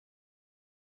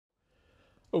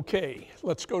Okay,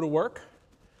 let's go to work.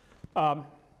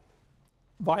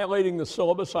 Violating the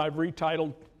syllabus, I've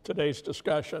retitled today's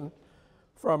discussion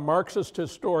From Marxist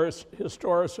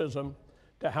Historicism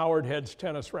to Howard Head's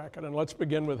Tennis Racket. And let's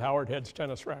begin with Howard Head's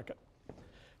tennis racket.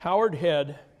 Howard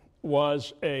Head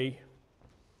was an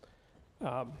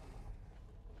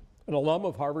alum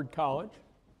of Harvard College,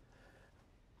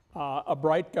 a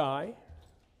bright guy,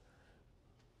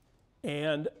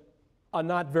 and a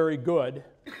not very good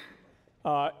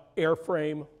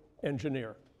airframe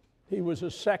engineer. He was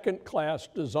a second-class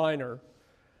designer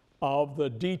of the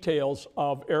details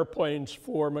of airplanes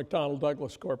for McDonnell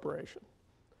Douglas Corporation.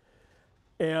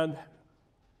 And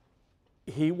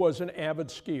he was an avid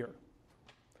skier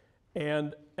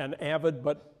and an avid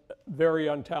but very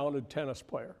untalented tennis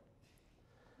player.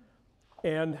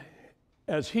 And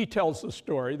as he tells the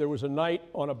story, there was a night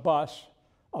on a bus,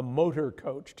 a motor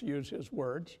coach, to use his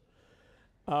words,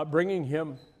 bringing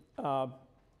him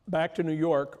back to New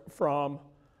York from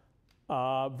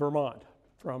Vermont,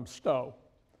 from Stowe.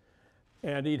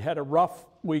 And he'd had a rough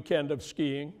weekend of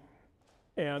skiing,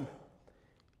 and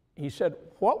he said,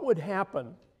 what would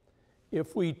happen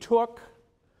if we took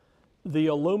the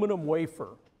aluminum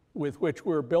wafer with which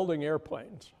we were building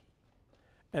airplanes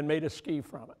and made a ski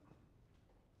from it?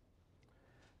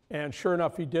 And sure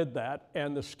enough, he did that,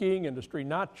 and the skiing industry,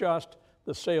 not just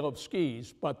the sale of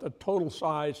skis, but the total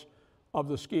size of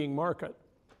the skiing market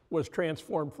was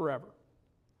transformed forever,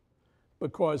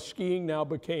 because skiing now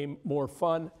became more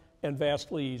fun and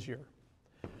vastly easier.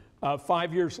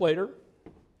 5 years later,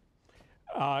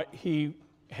 he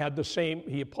applied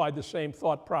the same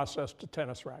thought process to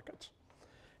tennis rackets.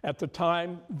 At the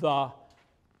time, the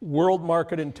world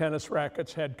market in tennis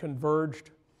rackets had converged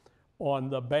on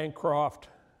the Bancroft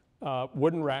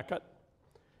wooden racket,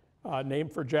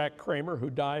 named for Jack Kramer, who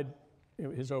died.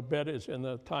 His obit is in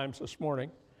the Times this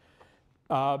morning.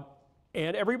 And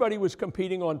everybody was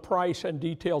competing on price and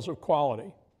details of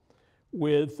quality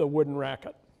with the wooden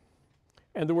racket.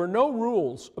 And there were no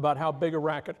rules about how big a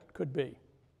racket could be.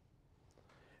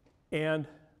 And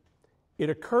it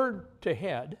occurred to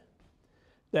Head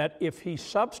that if he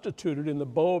substituted in the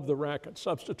bow of the racket,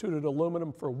 substituted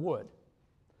aluminum for wood,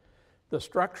 the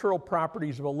structural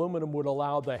properties of aluminum would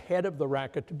allow the head of the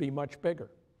racket to be much bigger.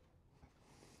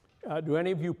 Do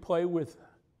any of you play with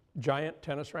giant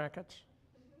tennis rackets?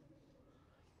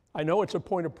 I know it's a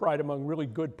point of pride among really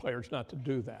good players not to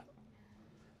do that.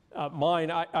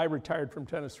 Mine, I retired from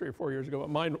tennis 3 or 4 years ago, but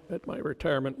mine at my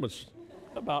retirement was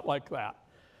about like that.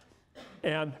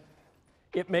 And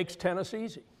it makes tennis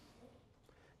easy.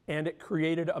 And it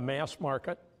created a mass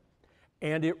market,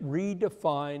 and it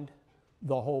redefined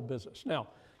the whole business. Now,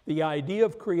 the idea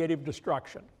of creative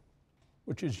destruction,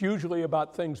 which is usually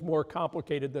about things more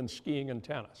complicated than skiing and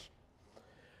tennis,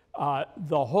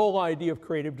 the whole idea of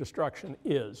creative destruction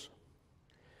is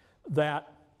that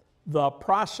the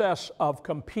process of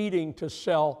competing to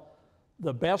sell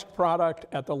the best product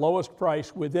at the lowest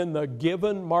price within the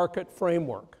given market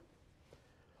framework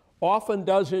often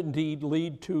does indeed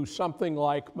lead to something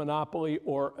like monopoly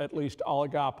or at least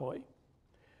oligopoly.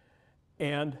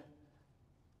 And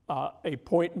a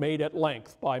point made at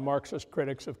length by Marxist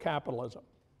critics of capitalism.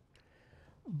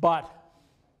 But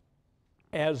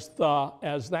as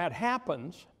that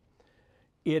happens,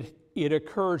 it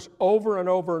occurs over and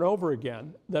over and over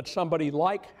again that somebody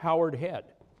like Howard Head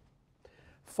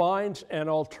finds an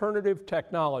alternative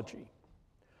technology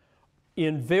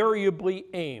invariably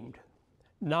aimed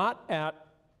not at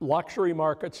luxury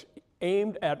markets,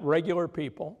 aimed at regular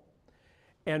people,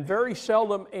 and very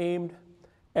seldom aimed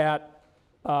at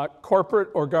corporate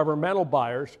or governmental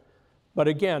buyers, but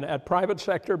again, at private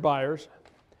sector buyers,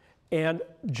 and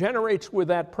generates with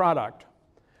that product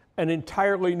an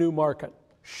entirely new market,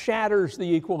 shatters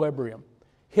the equilibrium,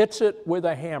 hits it with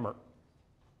a hammer.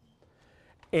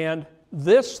 And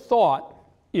this thought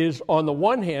is, on the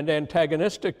one hand,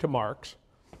 antagonistic to Marx.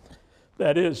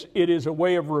 That is, it is a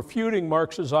way of refuting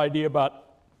Marx's idea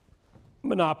about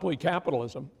monopoly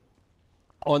capitalism.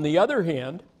 On the other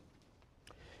hand,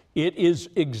 it is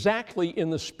exactly in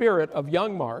the spirit of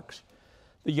young Marx,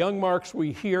 the young Marx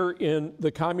we hear in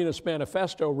the Communist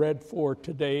Manifesto read for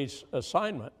today's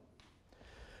assignment,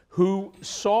 who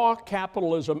saw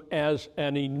capitalism as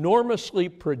an enormously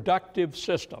productive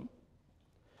system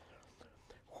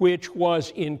which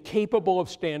was incapable of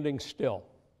standing still,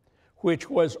 which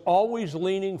was always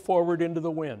leaning forward into the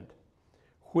wind,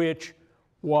 which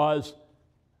was,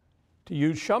 to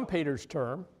use Schumpeter's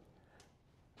term,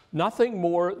 nothing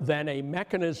more than a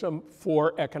mechanism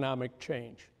for economic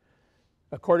change.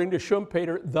 According to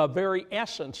Schumpeter, the very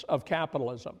essence of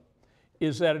capitalism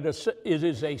is that it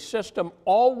is a system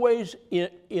always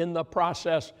in the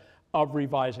process of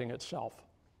revising itself.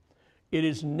 It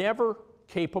is never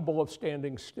capable of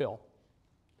standing still.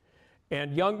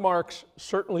 And young Marx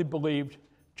certainly believed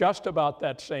just about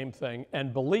that same thing,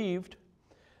 and believed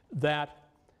that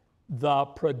the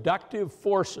productive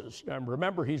forces, and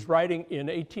remember he's writing in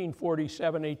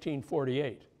 1847,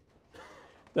 1848,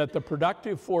 that the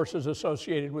productive forces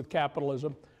associated with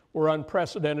capitalism were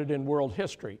unprecedented in world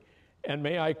history. And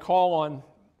may I call on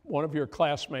one of your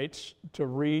classmates to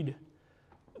read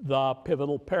the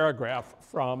pivotal paragraph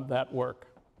from that work.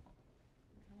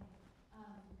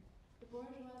 The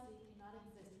bourgeoisie cannot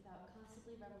exist without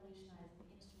constantly revolutionizing the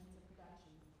instruments of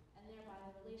production, and thereby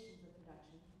the relations of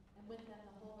production, and with them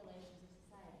the whole relations of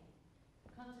society.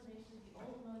 Conservation of the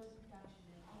old modes of production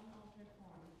in unaltered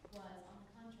form was, on the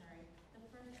contrary, the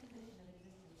first condition of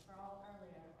existence for all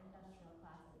earlier industrial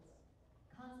classes.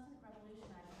 Constant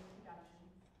revolutionizing of production,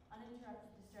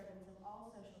 uninterrupted disturbance of all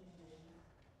social conditions,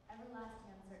 everlasting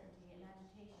uncertainty and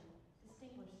agitation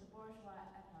distinguish the bourgeois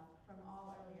epoch from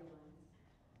all earlier ones.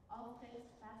 All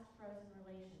fixed, fast-frozen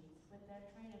relations, with their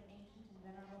train of ancient and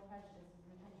venerable prejudices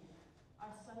and opinions,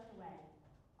 are swept away.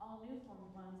 All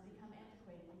new-formed ones become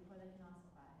antiquated before they can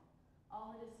ossify.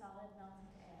 All that is solid melts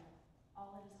into air.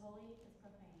 All that is holy is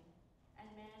profane. And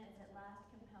man is at last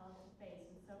compelled to face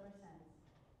with sober sense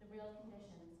the real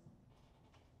conditions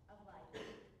of life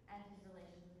and his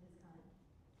relations with his kind.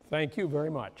 Thank you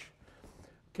very much.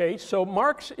 Okay, so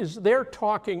Marx is there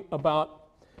talking about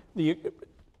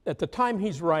at the time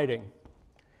he's writing,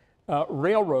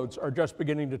 railroads are just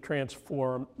beginning to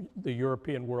transform the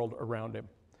European world around him.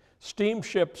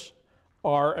 Steamships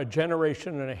are a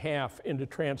generation and a half into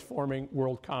transforming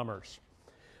world commerce.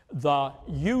 The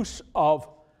use of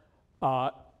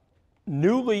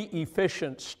newly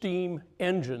efficient steam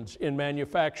engines in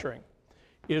manufacturing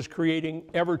is creating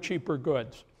ever cheaper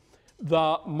goods.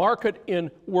 The market in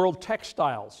world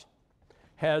textiles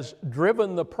has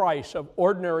driven the price of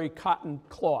ordinary cotton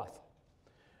cloth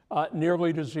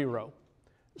nearly to zero,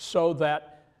 so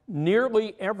that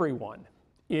nearly everyone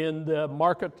in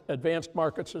the advanced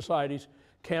market societies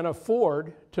can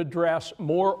afford to dress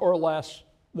more or less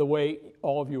the way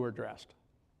all of you are dressed.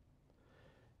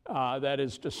 That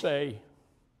is to say,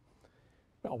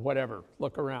 well, whatever,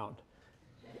 look around.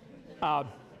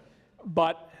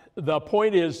 But the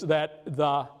point is that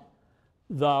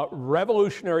the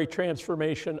revolutionary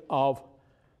transformation of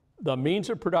the means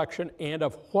of production and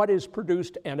of what is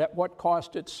produced and at what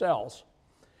cost it sells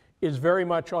is very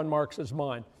much on Marx's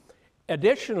mind.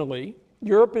 Additionally,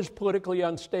 Europe is politically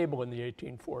unstable in the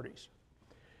 1840s.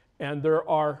 And there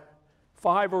are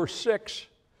 5 or 6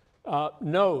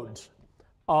 nodes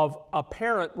of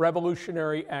apparent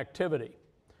revolutionary activity,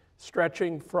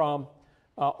 stretching from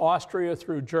Austria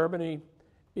through Germany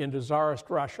into Tsarist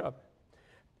Russia.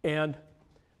 And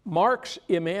Marx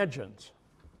imagines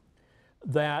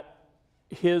that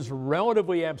his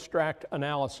relatively abstract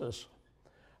analysis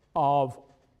of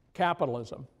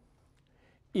capitalism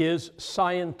is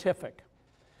scientific.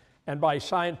 And by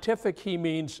scientific, he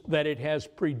means that it has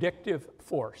predictive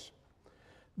force,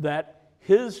 that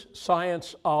his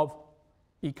science of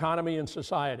economy and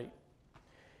society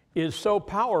is so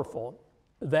powerful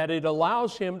that it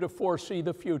allows him to foresee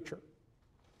the future.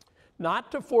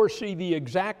 Not to foresee the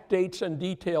exact dates and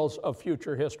details of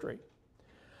future history,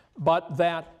 but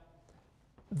that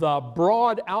the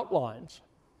broad outlines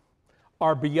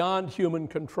are beyond human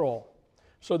control.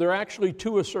 So there are actually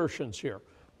 2 assertions here.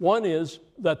 One is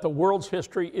that the world's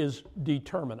history is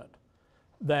determinate,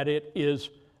 that it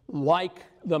is like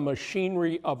the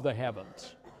machinery of the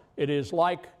heavens. It is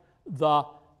like the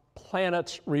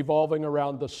planets revolving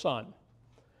around the sun.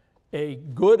 A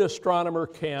good astronomer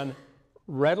can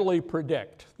readily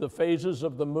predict the phases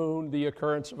of the moon, the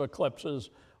occurrence of eclipses,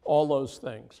 all those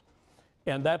things.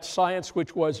 And that's science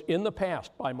which was in the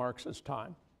past by Marx's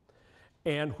time,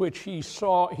 and which he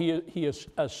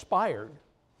aspired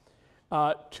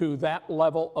to that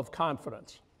level of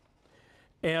confidence.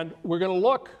 And we're going to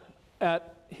look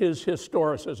at his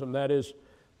historicism, that is,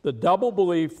 the double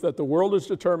belief that the world is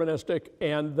deterministic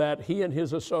and that he and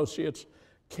his associates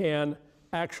can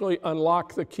actually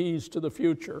unlock the keys to the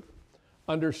future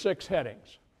under 6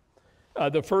 headings.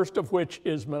 The first of which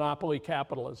is monopoly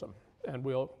capitalism, and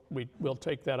we'll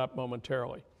take that up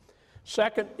momentarily.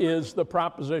 Second is the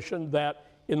proposition that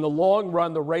in the long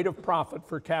run, the rate of profit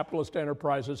for capitalist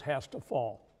enterprises has to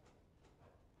fall.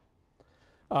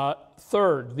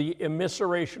 Third, the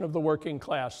immiseration of the working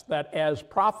class, that as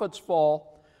profits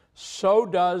fall, so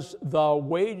does the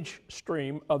wage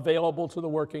stream available to the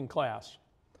working class.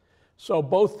 So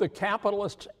both the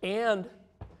capitalists and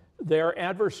their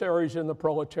adversaries in the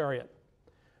proletariat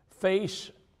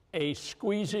face a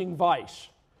squeezing vice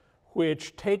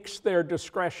which takes their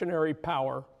discretionary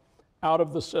power out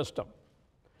of the system.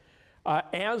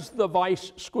 As the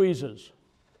vice squeezes,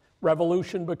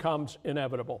 revolution becomes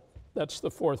inevitable. That's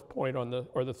the fourth point on the,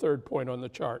 or the third point on the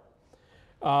chart.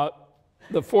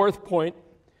 The fourth point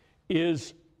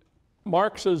is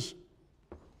Marx's,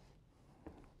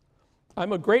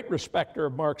 I'm a great respecter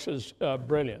of Marx's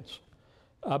brilliance,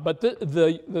 but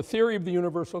the theory of the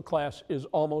universal class is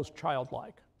almost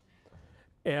childlike.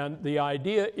 And the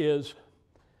idea is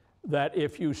that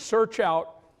if you search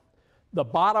out the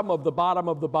bottom of the bottom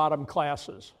of the bottom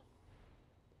classes,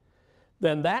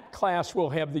 then that class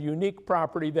will have the unique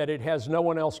property that it has no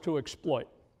one else to exploit.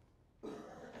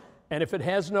 And if it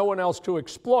has no one else to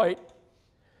exploit,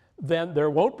 then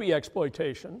there won't be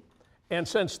exploitation. And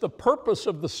since the purpose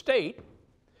of the state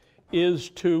is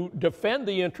to defend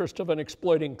the interest of an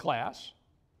exploiting class,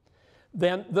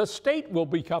 then the state will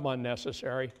become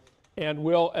unnecessary and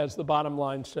will, as the bottom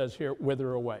line says here,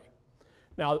 wither away.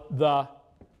 Now, the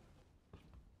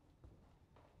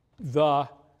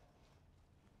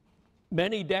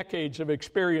many decades of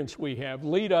experience we have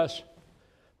lead us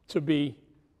to be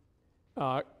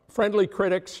friendly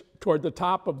critics toward the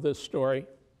top of this story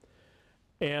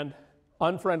and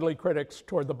unfriendly critics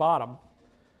toward the bottom,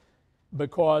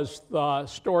 because the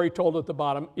story told at the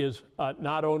bottom is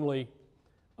not only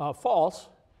false,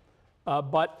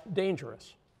 but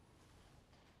dangerous.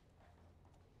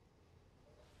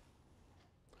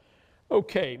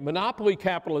 Okay, monopoly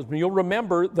capitalism. You'll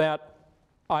remember that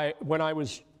when I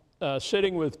was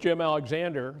sitting with Jim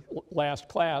Alexander last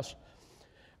class,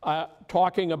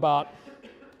 talking about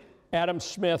Adam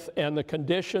Smith and the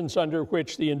conditions under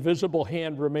which the invisible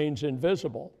hand remains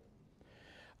invisible,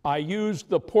 I used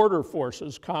the Porter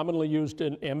forces, commonly used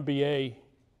in MBA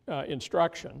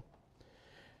instruction,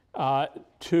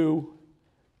 to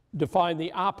define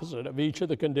the opposite of each of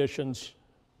the conditions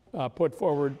put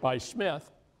forward by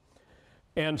Smith.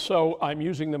 And so I'm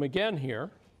using them again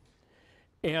here.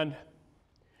 And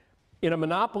in a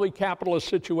monopoly capitalist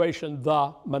situation,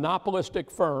 the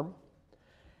monopolistic firm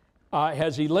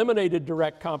has eliminated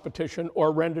direct competition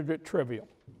or rendered it trivial.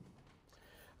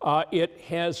 It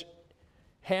has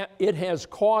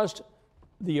caused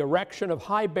the erection of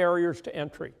high barriers to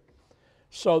entry,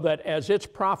 so that as its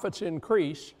profits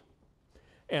increase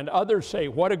and others say,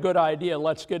 what a good idea,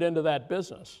 let's get into that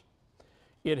business,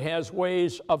 it has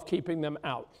ways of keeping them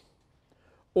out.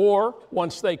 Or,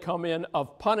 once they come in,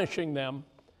 of punishing them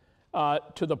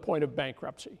to the point of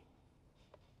bankruptcy.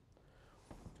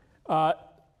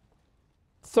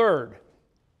 Third,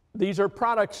 these are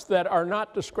products that are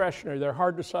not discretionary. They're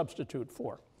hard to substitute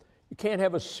for. You can't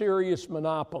have a serious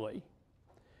monopoly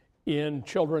in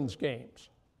children's games.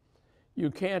 You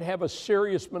can't have a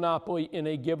serious monopoly in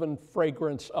a given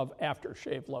fragrance of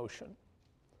aftershave lotion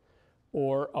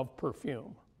or of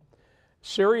perfume.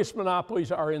 Serious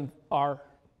monopolies are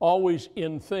always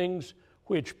in things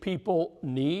which people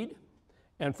need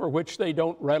and for which they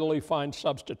don't readily find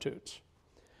substitutes.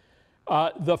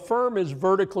 The firm is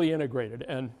vertically integrated,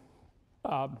 and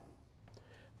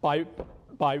by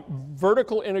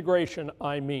vertical integration,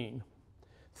 I mean,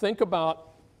 think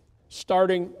about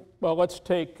starting, well, let's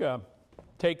take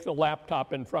the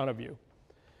laptop in front of you.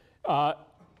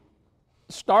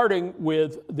 Starting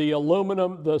with the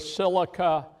aluminum, the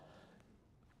silica,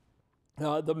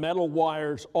 the metal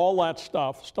wires, all that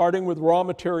stuff, starting with raw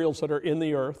materials that are in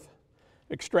the earth,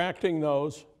 extracting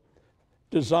those,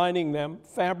 designing them,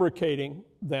 fabricating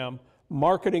them,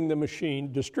 marketing the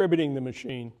machine, distributing the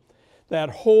machine, that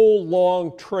whole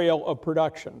long trail of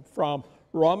production from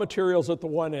raw materials at the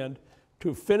one end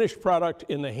to finished product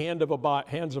in the hands of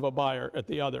a buyer at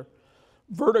the other.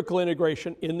 Vertical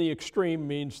integration in the extreme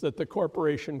means that the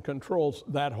corporation controls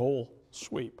that whole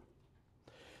sweep.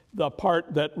 The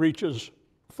part that reaches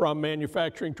from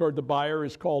manufacturing toward the buyer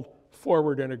is called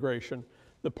forward integration.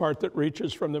 The part that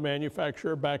reaches from the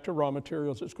manufacturer back to raw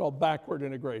materials is called backward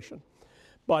integration.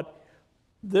 But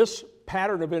this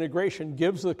pattern of integration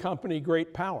gives the company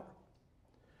great power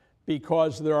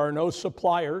because there are no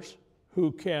suppliers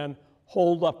who can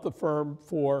hold up the firm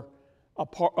for a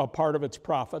part of its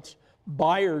profits.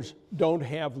 Buyers don't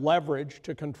have leverage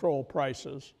to control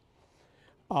prices.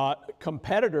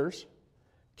 Competitors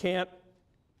can't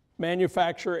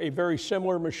manufacture a very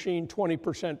similar machine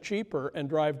 20% cheaper and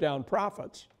drive down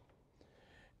profits.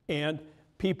 And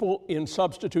people in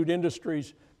substitute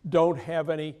industries don't have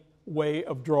any way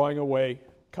of drawing away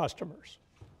customers.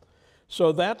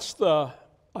 So that's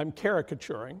I'm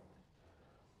caricaturing.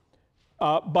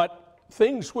 But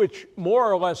things which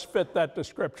more or less fit that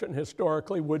description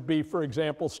historically would be, for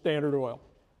example, Standard Oil.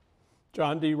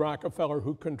 John D. Rockefeller,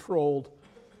 who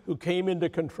came into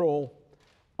control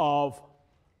of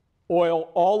oil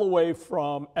all the way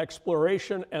from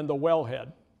exploration and the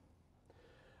wellhead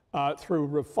through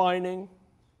refining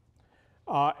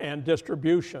and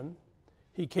distribution.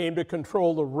 He came to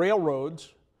control the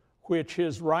railroads, which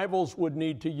his rivals would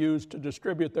need to use to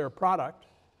distribute their product,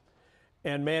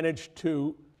 and managed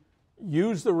to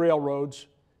use the railroads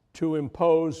to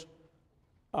impose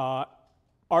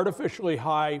artificially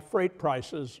high freight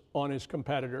prices on his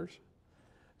competitors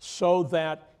so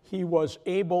that he was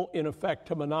able, in effect,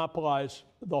 to monopolize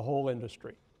the whole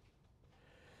industry.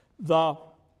 The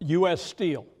U.S.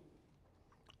 Steel,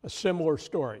 a similar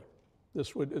story.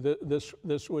 This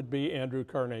would be Andrew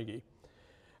Carnegie.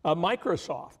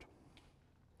 Microsoft.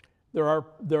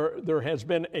 There has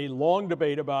been a long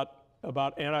debate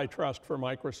about antitrust for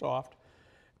Microsoft,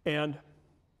 and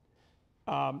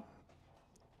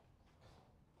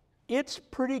it's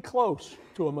pretty close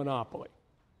to a monopoly.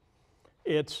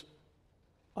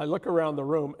 I look around the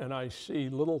room and I see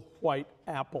little white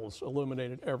apples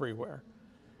illuminated everywhere,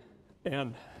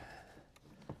 and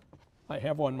I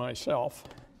have one myself.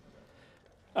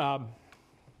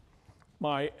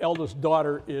 My eldest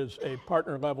daughter is a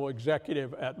partner-level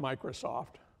executive at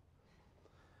Microsoft,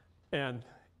 and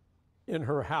in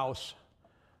her house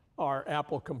are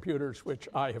Apple computers, which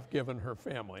I have given her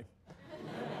family.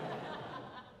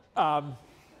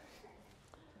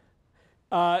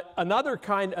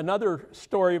 Another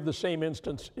story of the same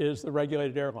instance is the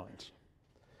regulated airlines.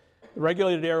 The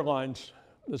regulated airlines,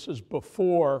 this is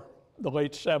before the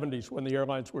late 70s when the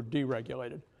airlines were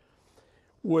deregulated,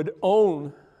 would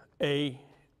own a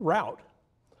route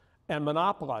and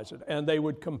monopolize it. And they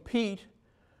would compete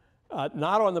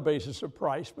not on the basis of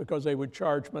price, because they would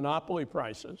charge monopoly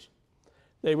prices.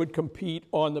 They would compete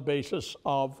on the basis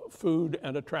of food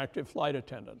and attractive flight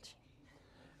attendants.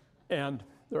 And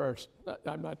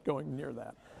I'm not going near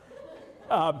that.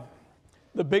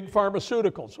 The big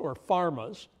pharmaceuticals, or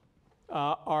pharmas,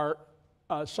 are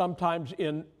sometimes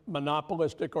in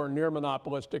monopolistic or near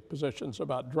monopolistic positions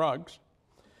about drugs.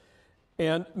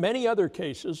 And many other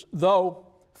cases, though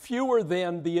fewer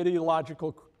than the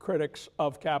ideological critics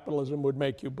of capitalism would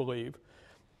make you believe,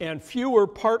 and fewer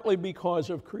partly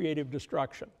because of creative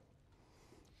destruction.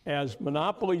 As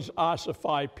monopolies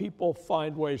ossify, people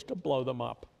find ways to blow them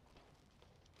up.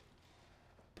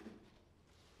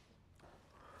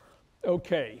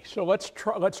 Okay, so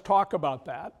let's talk about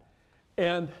that.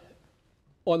 And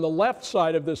on the left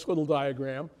side of this little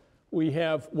diagram, we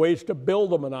have ways to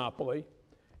build a monopoly,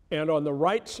 and on the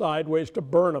right side, ways to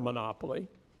burn a monopoly.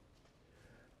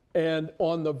 And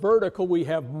on the vertical, we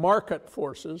have market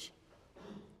forces.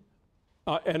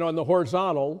 And on the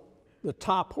horizontal, the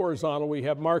top horizontal, we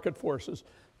have market forces.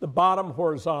 The bottom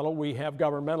horizontal, we have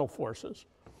governmental forces.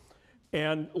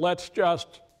 And let's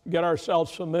just get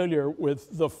ourselves familiar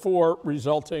with the four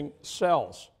resulting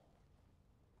cells.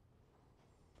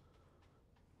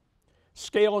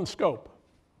 Scale and scope.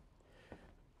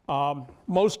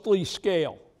 Mostly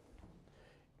scale.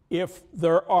 If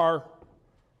there are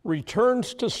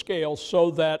returns to scale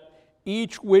so that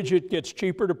each widget gets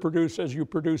cheaper to produce as you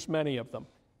produce many of them,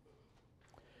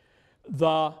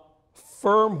 the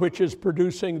firm which is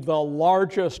producing the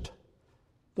largest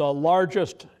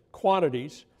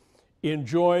quantities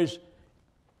enjoys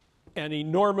an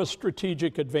enormous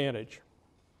strategic advantage.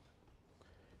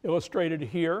 Illustrated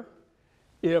here,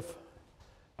 if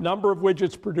number of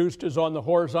widgets produced is on the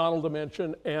horizontal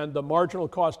dimension and the marginal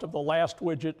cost of the last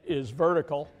widget is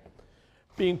vertical,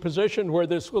 being positioned where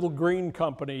this little green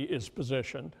company is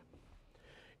positioned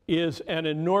is an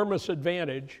enormous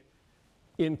advantage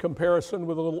in comparison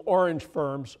with the little orange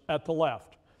firms at the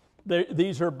left.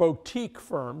 These are boutique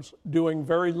firms doing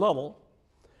very little,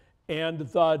 and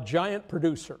the giant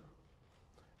producer,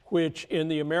 which in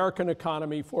the American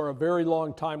economy for a very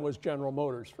long time was General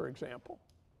Motors, for example.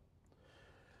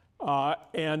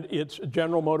 And it's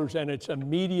General Motors and its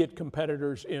immediate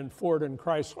competitors in Ford and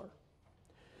Chrysler.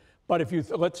 But if you,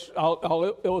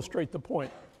 I'll illustrate the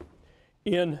point.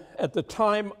 At the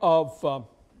time of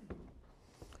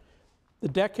the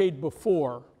decade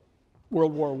before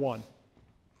World War I,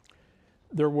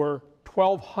 there were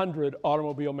 1,200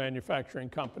 automobile manufacturing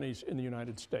companies in the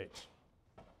United States.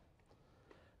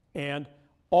 And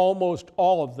almost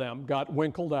all of them got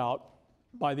winkled out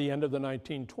by the end of the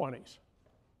 1920s.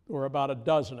 There were about a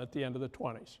dozen at the end of the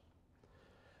 20s.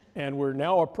 And we're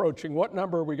now approaching, what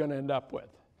number are we going to end up with?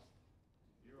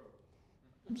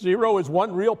 Zero is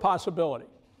one real possibility.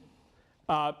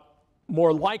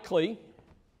 More likely,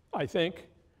 I think,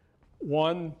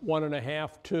 1,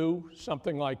 1.5, 2,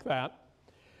 something like that.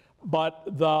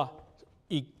 But the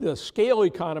scale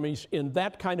economies in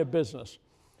that kind of business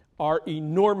are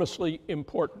enormously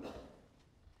important.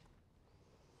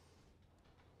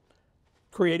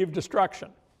 Creative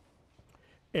destruction.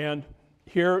 And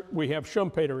here we have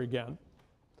Schumpeter again.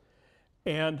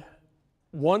 And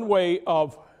one way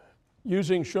of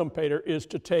using Schumpeter is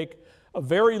to take a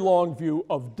very long view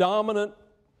of dominant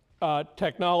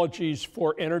technologies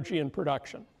for energy and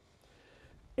production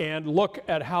and look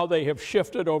at how they have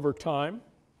shifted over time.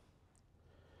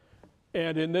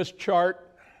 And in this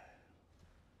chart,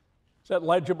 is that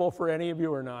legible for any of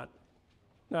you or not?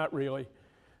 Not really.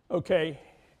 Okay.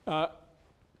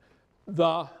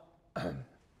 The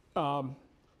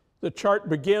chart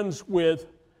begins with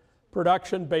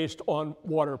production based on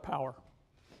water power,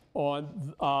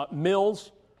 on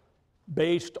mills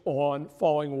based on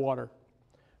falling water.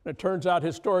 And it turns out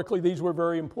historically these were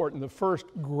very important. The first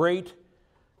great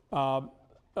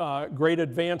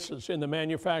advances in the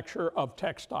manufacture of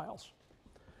textiles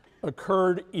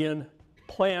occurred in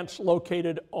plants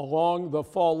located along the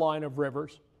fall line of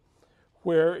rivers,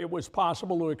 where it was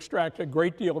possible to extract a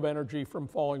great deal of energy from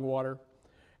falling water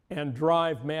and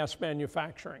drive mass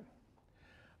manufacturing.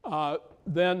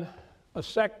 Then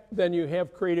you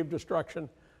have creative destruction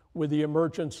with the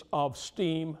emergence of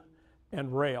steam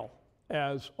and rail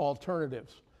as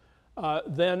alternatives.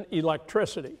 Then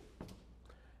electricity.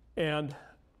 And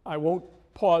I won't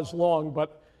pause long,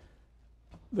 but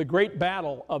the great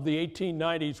battle of the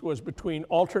 1890s was between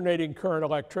alternating current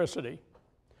electricity,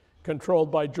 controlled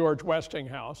by George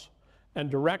Westinghouse, and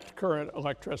direct current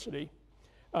electricity,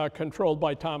 controlled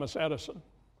by Thomas Edison,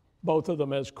 both of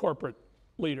them as corporate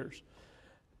leaders.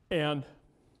 And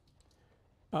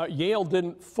Yale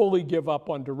didn't fully give up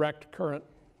on direct current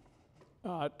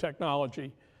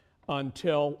technology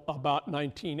until about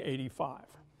 1985.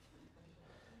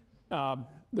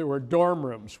 There were dorm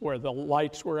rooms where the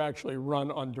lights were actually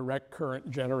run on direct current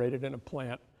generated in a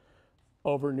plant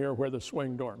over near where the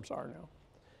swing dorms are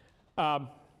now.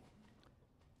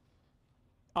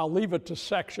 I'll leave it to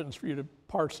sections for you to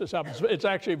parse this out. It's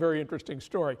actually a very interesting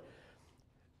story.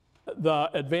 The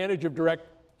advantage of direct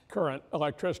current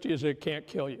electricity is it can't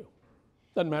kill you.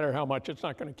 Doesn't matter how much, it's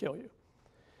not going to kill you.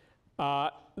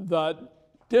 The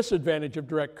disadvantage of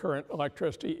direct current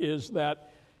electricity is that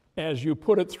as you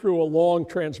put it through a long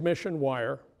transmission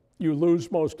wire, you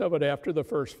lose most of it after the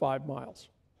first 5 miles.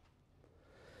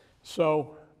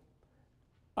 So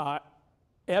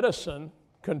Edison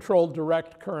controlled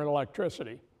direct current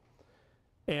electricity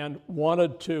and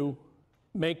wanted to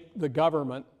make the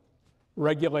government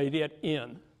regulate it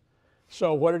in.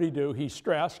 So what did he do? He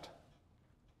stressed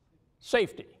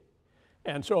safety.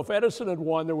 And so if Edison had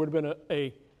won, there would have been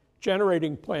a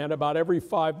generating plant about every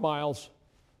 5 miles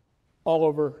all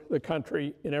over the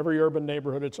country, in every urban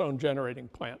neighborhood, its own generating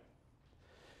plant.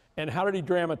 And how did he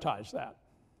dramatize that?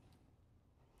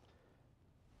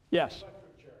 Yes?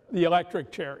 The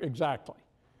electric chair, exactly.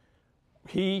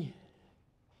 He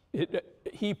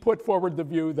put forward the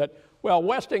view that, well,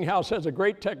 Westinghouse has a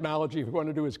great technology, what we want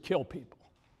to do is kill people.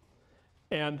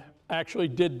 And actually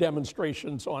did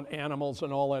demonstrations on animals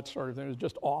and all that sort of thing. It was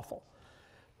just awful.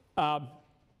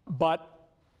 But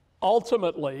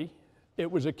ultimately, it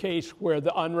was a case where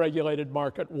the unregulated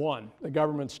market won. The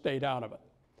government stayed out of it.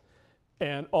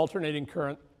 And alternating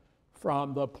current,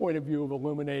 from the point of view of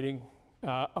illuminating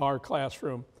our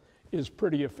classroom, is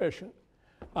pretty efficient.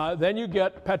 Then you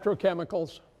get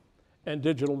petrochemicals and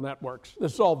digital networks.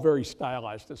 This is all very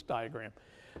stylized, this diagram.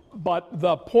 But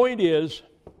the point is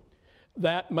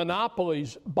that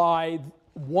monopolies, by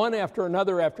one after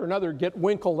another, get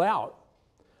winkled out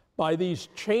by these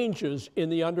changes in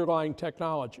the underlying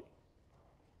technology.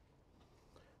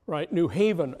 Right? New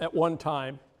Haven at one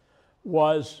time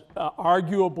was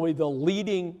arguably the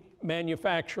leading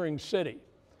manufacturing city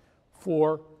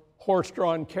for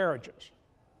horse-drawn carriages.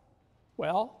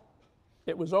 Well,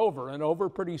 it was over, and over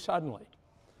pretty suddenly.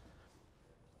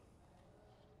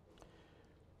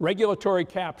 Regulatory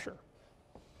capture.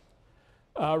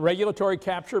 Regulatory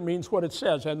capture means what it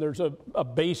says, and there's a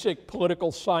basic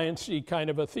political science-y kind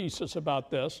of a thesis about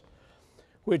this,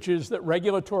 which is that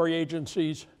regulatory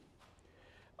agencies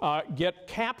get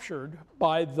captured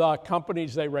by the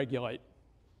companies they regulate.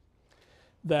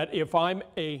 That if I'm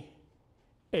a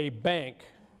bank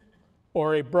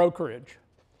or a brokerage,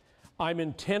 I'm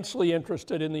intensely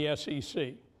interested in the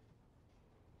SEC.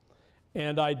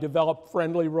 And I develop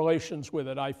friendly relations with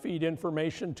it. I feed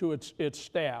information to its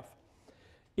staff.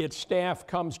 Its staff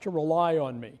comes to rely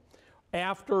on me.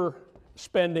 After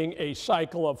spending a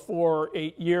cycle of 4 or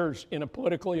 8 years in a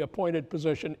politically appointed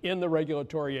position in the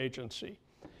regulatory agency.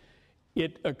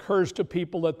 It occurs to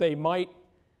people that they might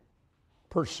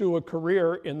pursue a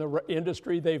career in the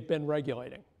industry they've been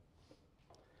regulating.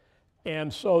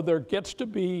 And so there gets to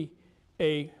be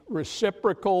a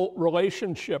reciprocal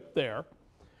relationship there,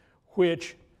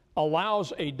 which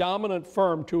allows a dominant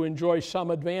firm to enjoy some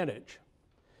advantage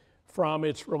from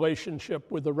its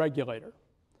relationship with the regulator.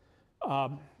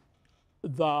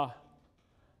 The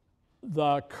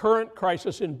current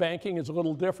crisis in banking is a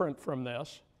little different from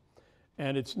this,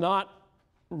 and it's not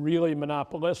really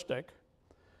monopolistic,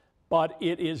 but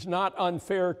it is not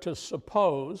unfair to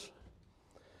suppose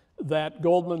that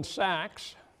Goldman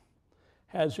Sachs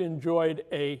has enjoyed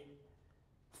a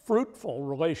fruitful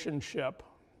relationship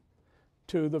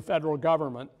to the federal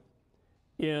government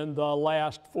in the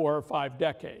last 4 or 5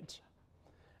 decades,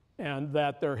 and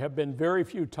that there have been very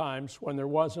few times when there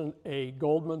wasn't a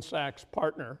Goldman Sachs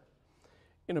partner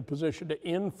in a position to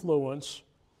influence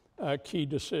key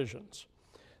decisions.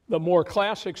 The more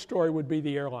classic story would be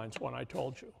the airlines one I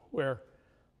told you, where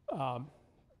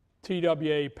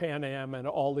TWA, Pan Am, and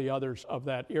all the others of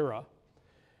that era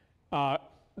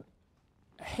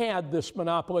had this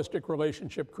monopolistic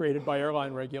relationship created by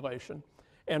airline regulation.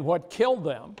 And what killed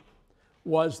them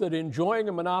was that enjoying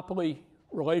a monopoly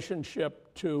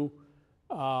relationship to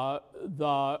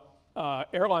the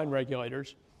airline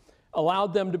regulators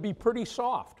allowed them to be pretty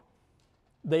soft.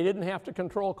 They didn't have to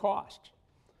control costs.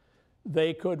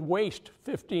 They could waste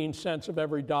 15 cents of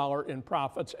every dollar in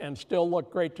profits and still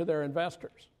look great to their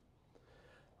investors.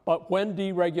 But when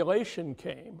deregulation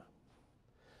came,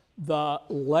 the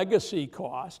legacy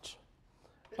costs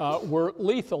were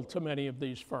lethal to many of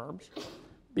these firms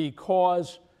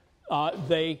because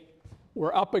they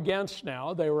were up against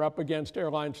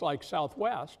airlines like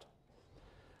Southwest,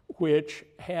 which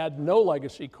had no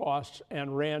legacy costs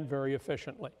and ran very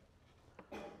efficiently.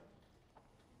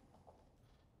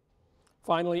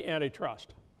 Finally,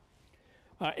 antitrust.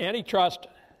 Antitrust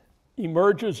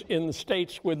emerges in the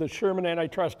states with the Sherman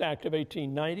Antitrust Act of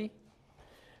 1890,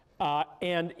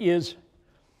 and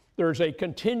there's a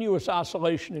continuous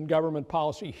oscillation in government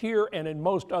policy here and in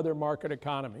most other market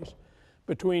economies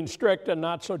between strict and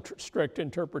not so strict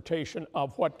interpretation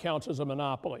of what counts as a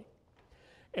monopoly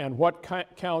and what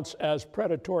counts as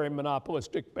predatory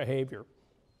monopolistic behavior.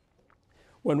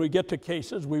 When we get to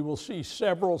cases, we will see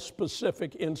several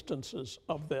specific instances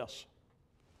of this.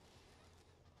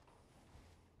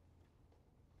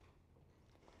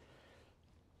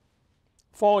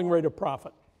 Falling rate of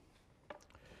profit.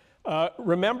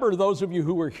 Remember, those of you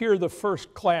who were here the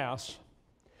first class,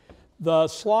 the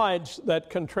slides that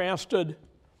contrasted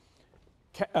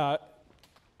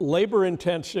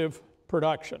labor-intensive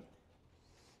production.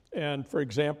 And for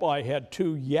example, I had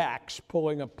 2 yaks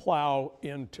pulling a plow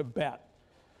in Tibet,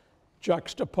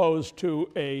 juxtaposed to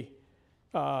a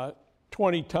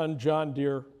 20-ton John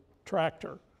Deere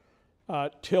tractor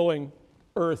tilling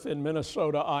earth in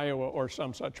Minnesota, Iowa, or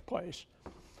some such place.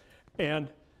 And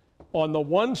on the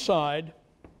one side,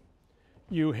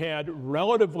 you had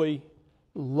relatively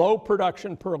low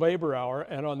production per labor hour,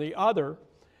 and on the other,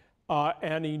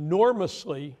 an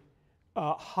enormously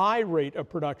high rate of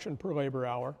production per labor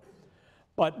hour,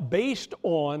 but based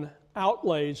on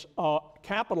outlays,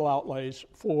 capital outlays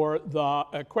for the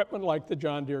equipment like the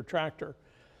John Deere tractor,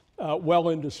 well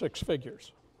into 6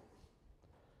 figures.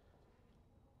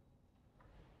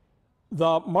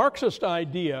 The Marxist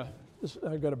idea,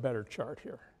 I've got a better chart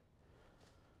here.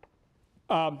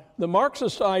 The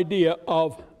Marxist idea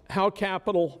of how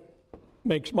capital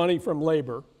makes money from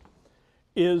labor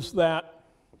is that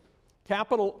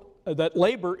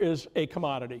labor is a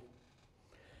commodity,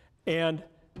 and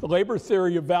the labor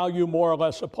theory of value more or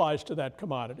less applies to that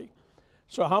commodity.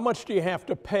 So how much do you have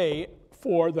to pay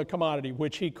for the commodity,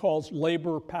 which he calls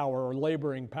labor power or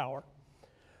laboring power?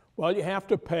 Well, you have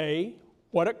to pay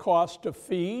what it costs to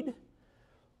feed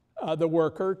the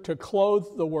worker, to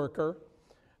clothe the worker,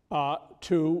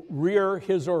 to rear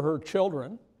his or her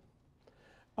children.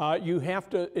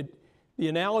 The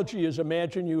analogy is,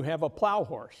 imagine you have a plow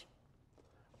horse.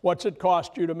 What's it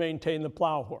cost you to maintain the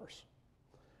plow horse?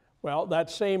 Well, that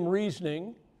same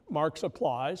reasoning Marx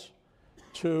applies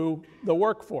to the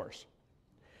workforce.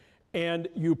 And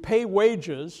you pay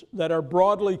wages that are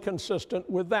broadly consistent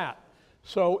with that.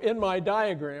 So in my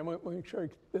diagram, let me make sure I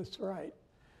get this right,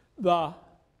 the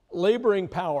laboring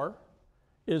power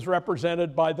is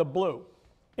represented by the blue.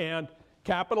 And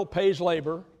capital pays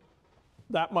labor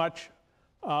that much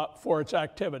for its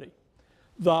activity.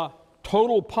 The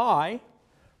total pie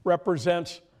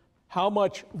represents how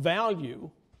much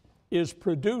value is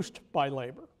produced by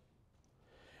labor.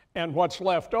 And what's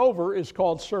left over is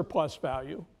called surplus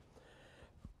value.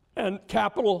 And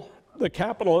the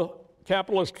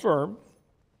capitalist firm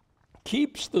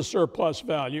keeps the surplus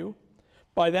value,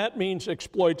 by that means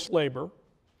exploits labor,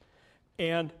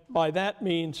 and by that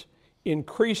means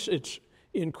increases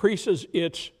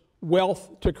its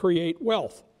wealth to create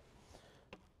wealth.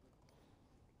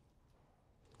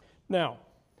 Now,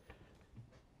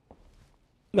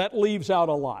 that leaves out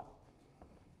a lot.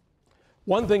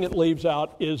 One thing it leaves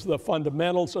out is the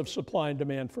fundamentals of supply and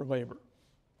demand for labor.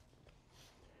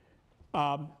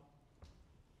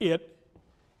 It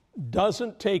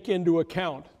doesn't take into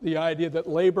account the idea that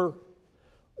labor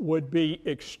would be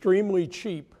extremely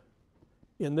cheap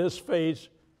in this phase.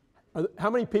 How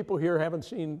many people here haven't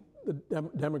seen the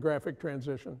demographic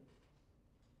transition?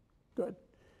 Good.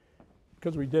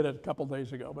 Because we did it a couple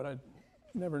days ago, but I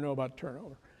never know about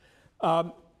turnover.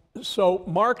 So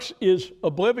Marx is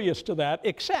oblivious to that,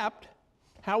 except,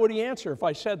 how would he answer if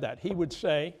I said that? He would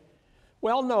say,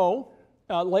 well, no,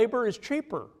 labor is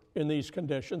cheaper in these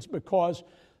conditions because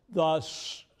the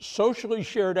socially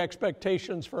shared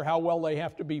expectations for how well they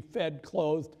have to be fed,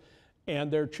 clothed,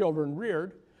 and their children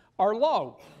reared are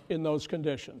low in those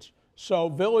conditions. So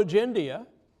village India,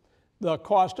 the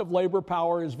cost of labor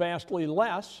power is vastly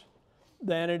less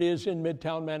than it is in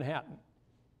Midtown Manhattan.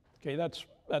 Okay, that's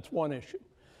one issue.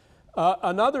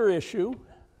 Another issue,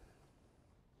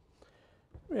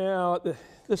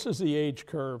 this is the age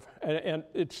curve, and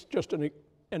it's just an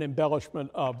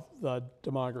embellishment of the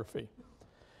demography.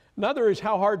 Another is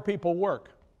how hard people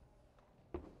work.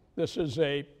 This is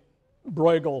a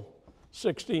Bruegel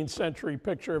 16th century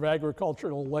picture of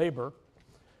agricultural labor,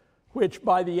 which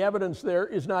by the evidence there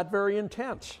is not very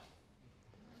intense.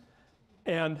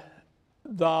 And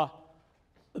the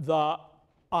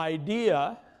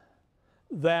idea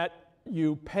that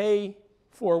you pay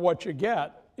for what you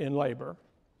get in labor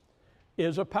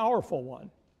is a powerful one.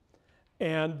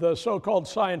 And the so-called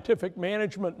scientific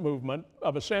management movement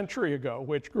of a century ago,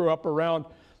 which grew up around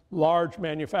large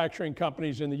manufacturing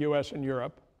companies in the US and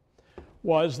Europe,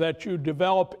 was that you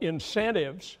develop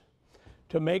incentives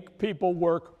to make people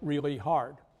work really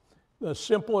hard. The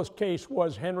simplest case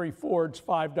was Henry Ford's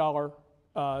 $5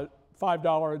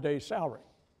 a day salary,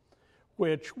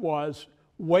 which was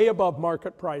way above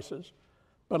market prices,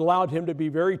 but allowed him to be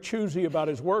very choosy about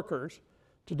his workers,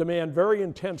 to demand very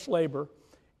intense labor,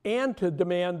 and to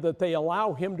demand that they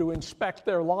allow him to inspect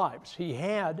their lives. He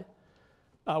had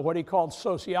what he called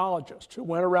sociologists who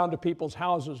went around to people's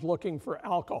houses looking for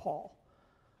alcohol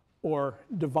or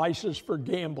devices for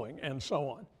gambling and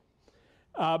so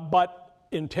on. But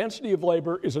intensity of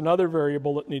labor is another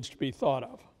variable that needs to be thought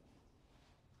of.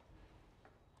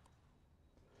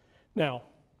 Now,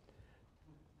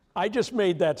 I just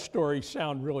made that story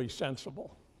sound really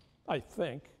sensible, I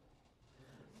think,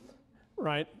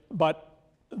 right? But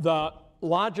the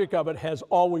logic of it has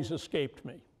always escaped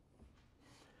me,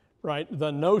 right?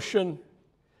 The notion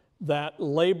that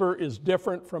labor is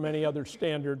different from any other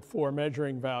standard for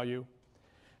measuring value,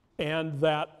 and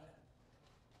that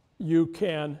you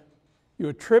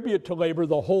attribute to labor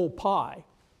the whole pie,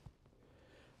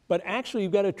 but actually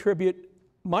you've got to attribute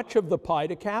much of the pie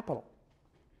to capital.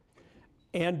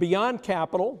 And beyond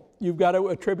capital, you've got to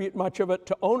attribute much of it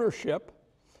to ownership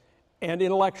and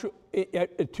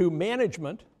to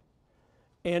management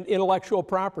and intellectual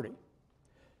property.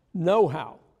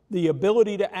 Know-how, the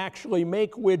ability to actually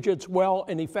make widgets well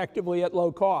and effectively at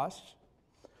low costs,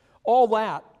 all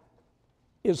that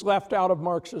is left out of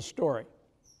Marx's story.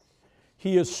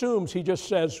 He just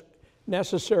says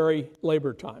necessary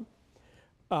labor time,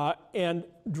 and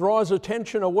draws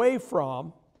attention away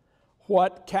from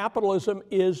what capitalism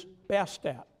is best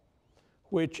at,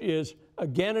 which is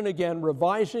again and again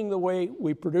revising the way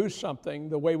we produce something,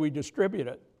 the way we distribute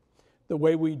it, the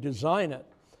way we design it,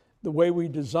 the way we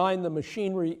design the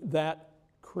machinery that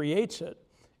creates it,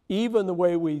 even the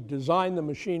way we design the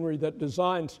machinery that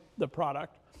designs the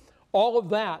product. All of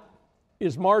that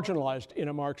is marginalized in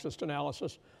a Marxist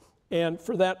analysis. And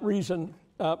for that reason,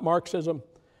 Marxism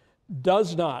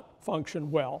does not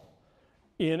function well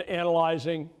in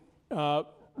analyzing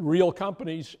real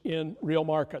companies in real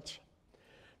markets.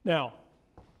 Now,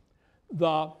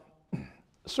 the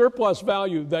surplus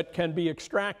value that can be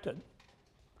extracted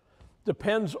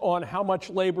depends on how much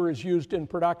labor is used in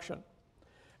production.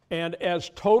 And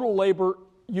as total labor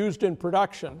used in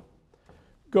production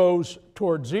goes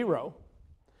toward zero,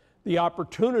 the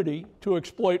opportunity to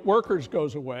exploit workers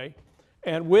goes away,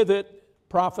 and with it,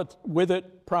 profits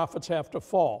have to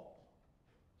fall.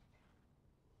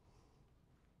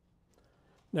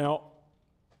 Now,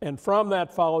 and from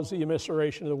that follows the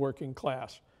immiseration of the working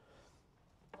class.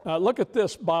 Look at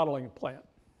this bottling plant,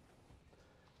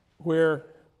 where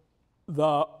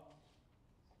the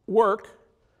work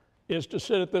is to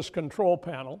sit at this control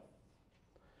panel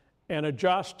and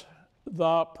adjust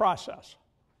the process,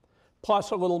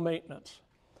 plus a little maintenance.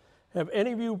 Have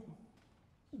any of you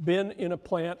been in a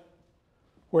plant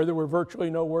where there were virtually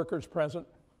no workers present?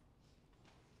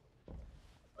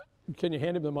 Can you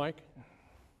hand him the mic?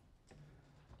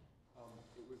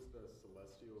 It was the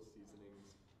Celestial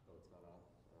Seasonings. Oh, it's not on.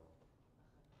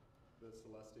 The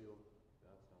Celestial.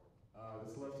 That's not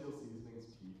the Celestial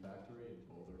Seasonings Tea Factory in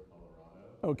Boulder,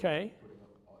 Colorado. Okay.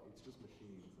 It's just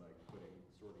machines like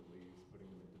sorting leaves, putting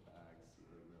them into bags,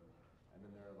 sealing them, and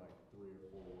then there are like 3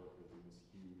 or 4 workers in this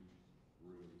huge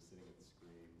room sitting at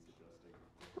screens adjusting.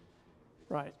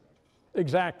 Right.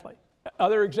 Exactly.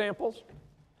 Other examples?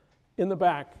 In the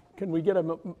back. Can we get a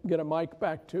mic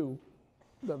back to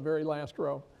the very last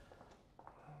row?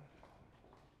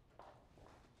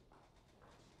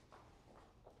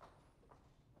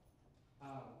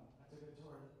 I took a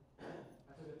tour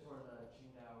of the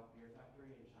Qingdao beer factory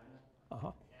in China.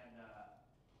 Uh-huh. And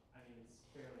I mean, it's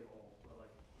fairly old, but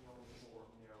like the only people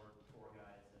working there were tour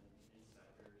guides and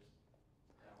inspectors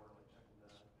that were like checking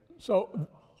the. So,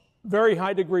 very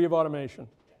high degree of automation.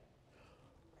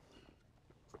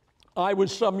 I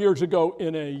was some years ago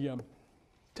in a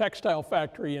textile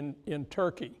factory in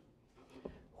Turkey,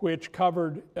 which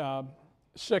covered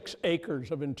 6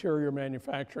 acres of interior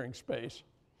manufacturing space.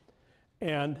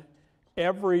 And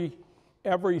every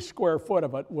square foot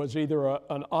of it was either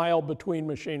an aisle between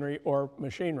machinery or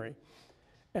machinery.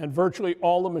 And virtually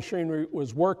all the machinery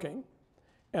was working,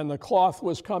 and the cloth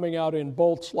was coming out in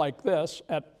bolts like this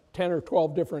at 10 or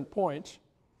 12 different points.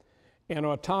 And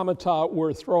automata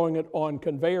were throwing it on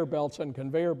conveyor belts, and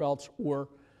conveyor belts were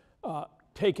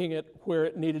taking it where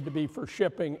it needed to be for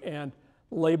shipping and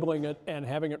labeling it and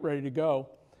having it ready to go.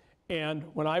 And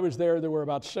when I was there were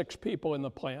about 6 people in the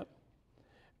plant,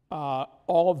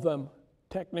 all of them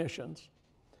technicians.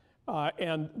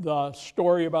 And the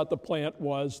story about the plant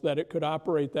was that it could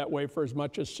operate that way for as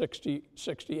much as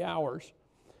 60 hours.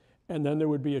 And then there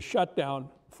would be a shutdown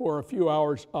for a few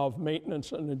hours of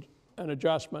maintenance and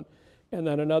adjustment, and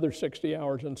then another 60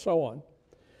 hours, and so on.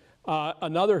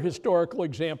 Another historical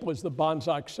example is the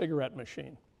Bonsack cigarette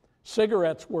machine.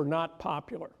 Cigarettes were not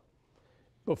popular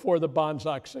before the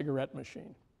Bonsack cigarette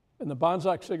machine. And the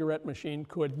Bonsack cigarette machine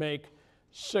could make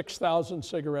 6,000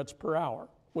 cigarettes per hour,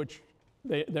 which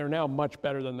they're now much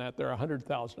better than that. They're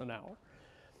 100,000 an hour.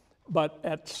 But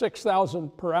at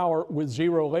 6,000 per hour with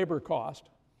 0 labor cost,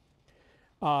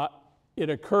 it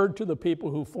occurred to the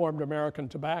people who formed American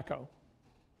Tobacco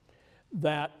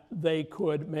that they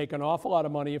could make an awful lot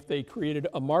of money if they created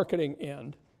a marketing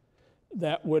end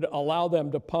that would allow them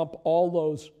to pump all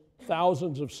those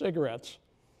thousands of cigarettes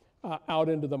out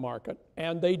into the market.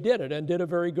 And they did it, and did a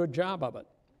very good job of it.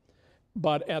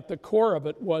 But at the core of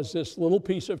it was this little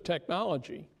piece of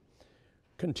technology,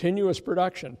 continuous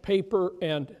production. Paper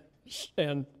and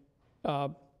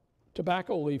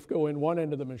tobacco leaf go in one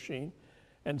end of the machine,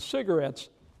 and cigarettes,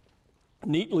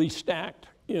 neatly stacked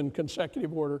in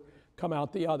consecutive order, come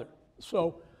out the other.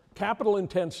 So capital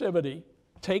intensivity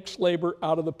takes labor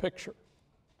out of the picture.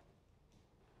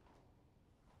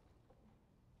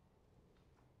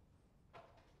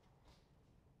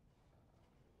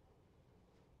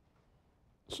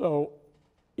 So,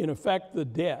 in effect, the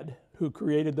dead who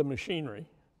created the machinery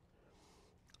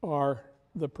are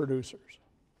the producers.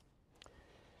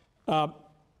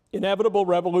 Inevitable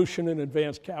revolution in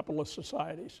advanced capitalist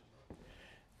societies.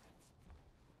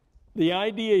 The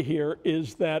idea here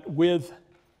is that with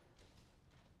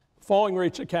falling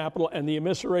rates of capital and the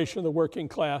immiseration of the working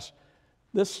class,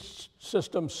 this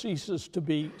system ceases to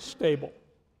be stable.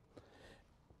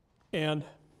 And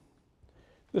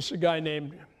this is a guy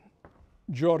named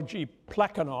Georgy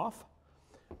Plekhanov.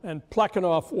 And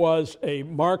Plekhanov was a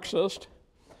Marxist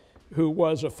who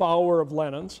was a follower of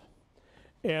Lenin's.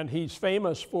 And he's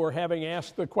famous for having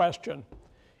asked the question,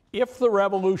 if the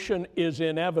revolution is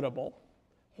inevitable,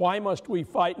 why must we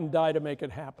fight and die to make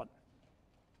it happen?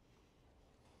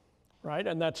 Right?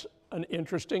 And that's an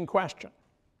interesting question.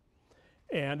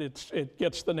 And it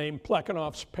gets the name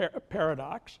Plekhanov's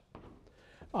paradox.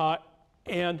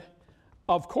 And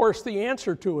of course, the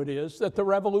answer to it is that the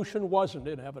revolution wasn't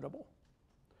inevitable.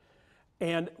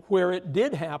 And where it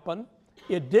did happen,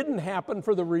 it didn't happen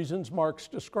for the reasons Marx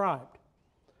described.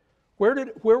 Where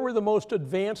were the most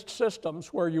advanced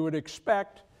systems where you would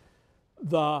expect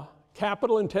the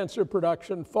capital-intensive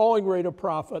production, falling rate of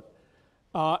profit,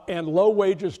 and low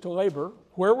wages to labor?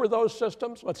 Where were those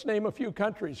systems? Let's name a few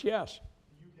countries. Yes.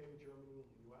 UK, Germany,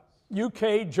 the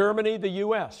US. UK, Germany, the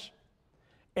US.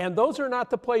 And those are not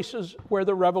the places where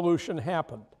the revolution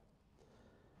happened.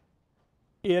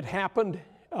 It happened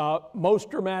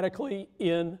most dramatically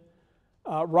in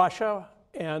Russia,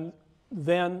 and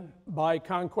then by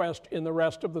conquest in the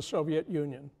rest of the Soviet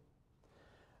Union.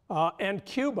 And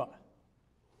Cuba.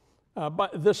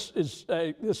 But this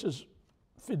is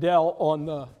Fidel on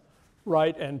the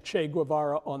right and Che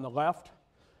Guevara on the left.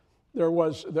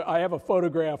 I have a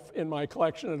photograph in my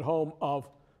collection at home of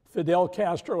Fidel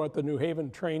Castro at the New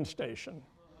Haven train station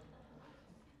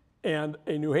and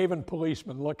a New Haven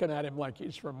policeman looking at him like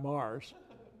he's from Mars.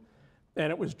 And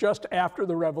it was just after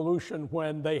the revolution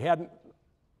when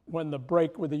the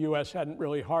break with the US hadn't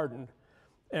really hardened,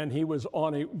 and he was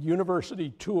on a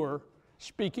university tour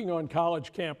speaking on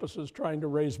college campuses trying to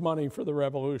raise money for the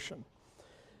revolution.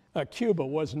 Cuba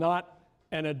was not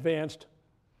an advanced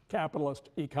capitalist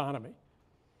economy,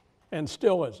 and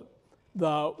still isn't.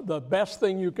 The best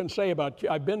thing you can say about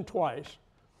Cuba, I've been twice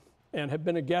and have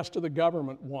been a guest of the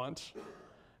government once,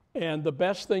 and the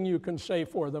best thing you can say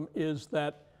for them is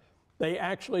that they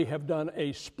actually have done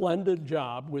a splendid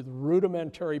job with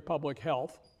rudimentary public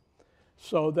health,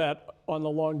 so that on the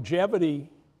longevity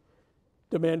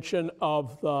dimension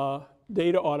of the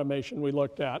data automation we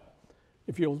looked at,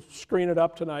 if you'll screen it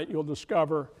up tonight, you'll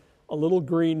discover a little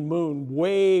green moon,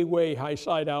 way, way high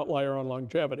side outlier on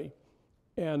longevity,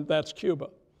 and that's Cuba.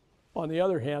 On the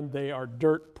other hand, they are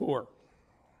dirt poor.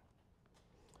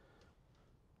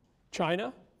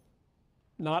 China,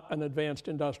 not an advanced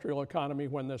industrial economy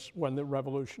when the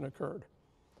revolution occurred.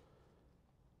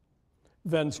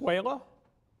 Venezuela,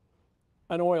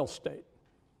 an oil state.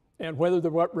 And whether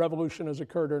the revolution has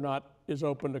occurred or not is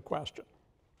open to question.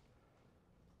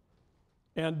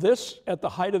 And this, at the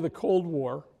height of the Cold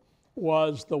War,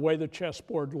 was the way the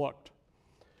chessboard looked,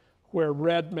 where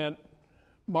red meant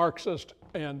Marxist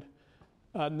and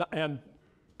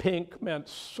pink meant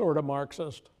sort of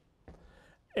Marxist.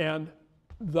 And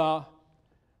the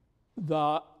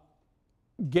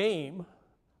game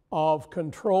of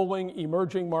controlling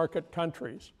emerging market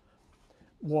countries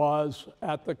was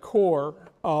at the core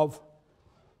of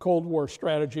Cold War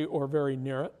strategy, or very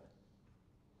near it.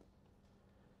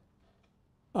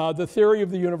 The theory of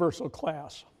the universal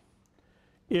class.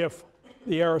 If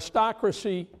the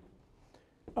aristocracy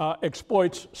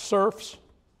exploits serfs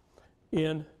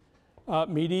in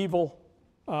medieval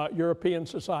European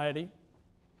society,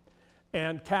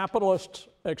 and capitalists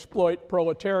exploit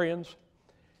proletarians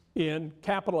in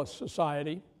capitalist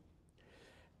society,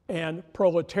 and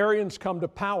proletarians come to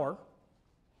power,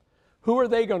 who are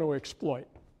they going to exploit?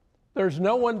 There's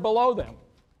no one below them.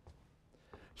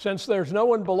 Since there's no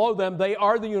one below them, they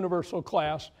are the universal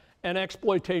class, and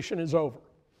exploitation is over.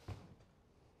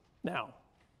 Now,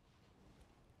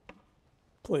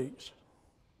 please.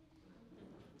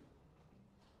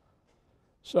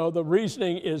 So the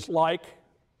reasoning is like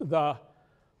the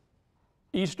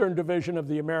Eastern Division of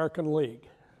the American League.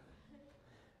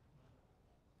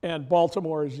 And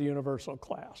Baltimore is the universal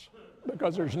class,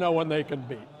 because there's no one they can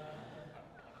beat.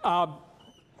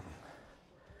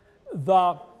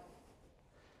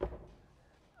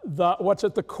 What's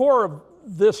at the core of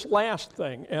this last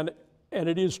thing, and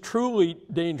it is truly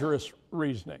dangerous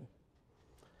reasoning,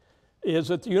 is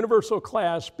that the universal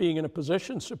class, being in a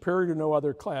position superior to no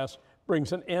other class,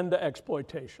 brings an end to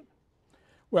exploitation.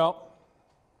 Well,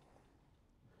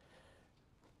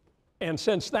 and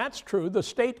since that's true, the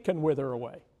state can wither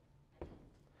away.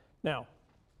 Now,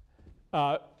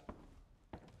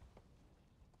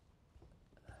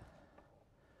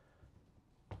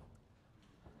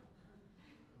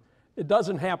 it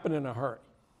doesn't happen in a hurry.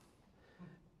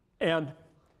 And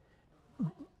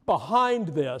behind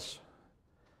this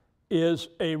is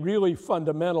a really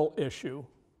fundamental issue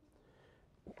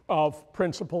of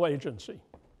principal agency.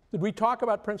 Did we talk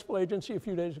about principal agency a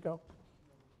few days ago?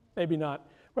 Maybe not.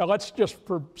 Well, let's just,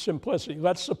 for simplicity,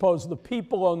 let's suppose the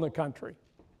people own the country,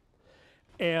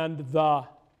 and the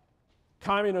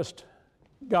communist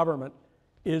government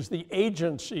is the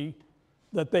agency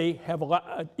that they have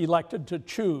elected to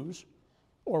choose,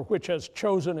 or which has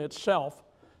chosen itself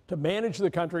to manage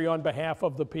the country on behalf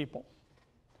of the people.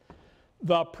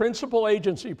 The principal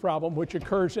agency problem, which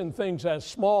occurs in things as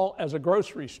small as a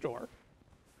grocery store,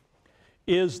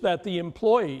 is that the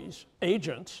employees,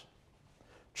 agents,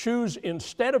 choose,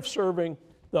 instead of serving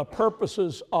the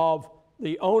purposes of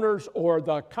the owners or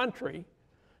the country,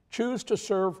 choose to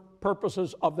serve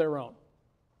purposes of their own.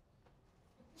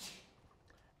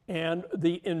 And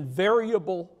the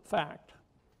invariable fact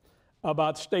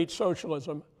about state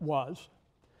socialism was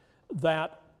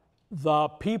that the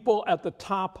people at the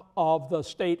top of the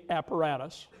state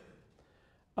apparatus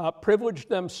privileged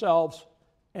themselves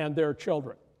and their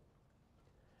children.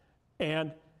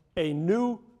 And a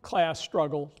new class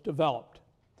struggle developed.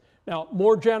 Now,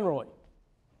 more generally,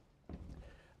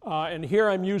 and here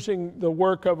I'm using the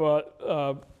work of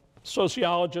a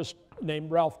sociologist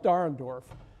named Ralph Dahrendorf,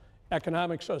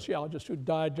 economic sociologist who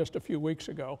died just a few weeks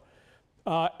ago.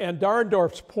 And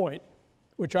Dahrendorf's point,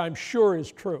 which I'm sure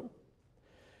is true,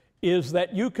 is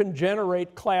that you can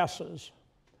generate classes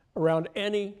around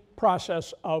any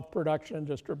process of production and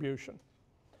distribution.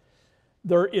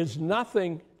 There is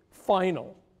nothing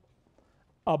final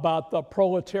about the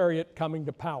proletariat coming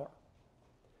to power.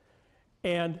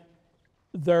 And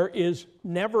there is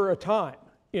never a time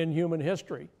in human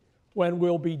history when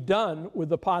we'll be done with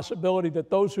the possibility that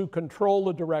those who control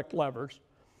the direct levers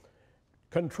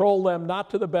control them not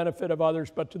to the benefit of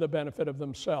others, but to the benefit of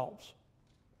themselves.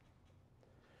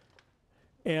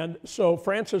 And so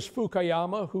Francis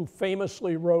Fukuyama, who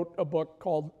famously wrote a book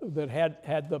that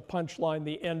had the punchline,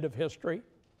 The End of History,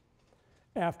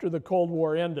 after the Cold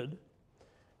War ended,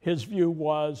 his view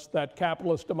was that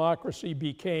capitalist democracy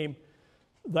became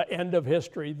the end of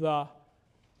history, the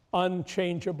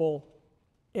unchangeable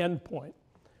endpoint.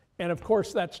 And of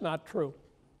course, that's not true.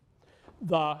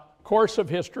 The course of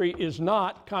history is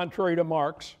not, contrary to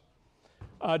Marx,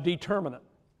 determinate.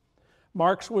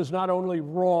 Marx was not only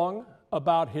wrong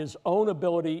about his own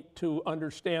ability to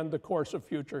understand the course of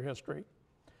future history,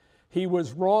 he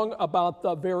was wrong about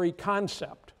the very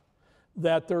concept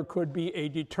that there could be a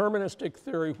deterministic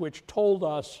theory which told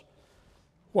us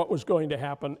what was going to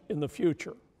happen in the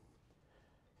future.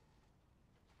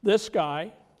 This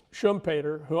guy,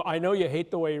 Schumpeter, who I know you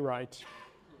hate the way he writes,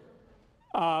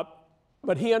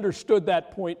 but he understood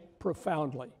that point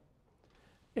profoundly.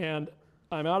 And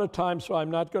I'm out of time, so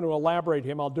I'm not going to elaborate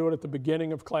him. I'll do it at the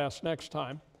beginning of class next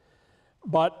time.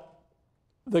 But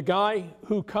the guy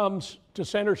who comes to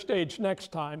center stage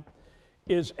next time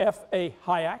is F.A.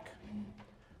 Hayek,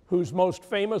 whose most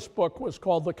famous book was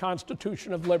called The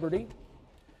Constitution of Liberty,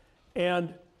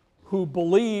 and who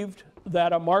believed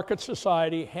that a market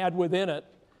society had within it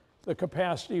the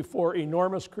capacity for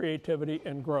enormous creativity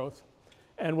and growth.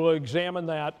 And we'll examine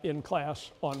that in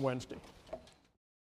class on Wednesday.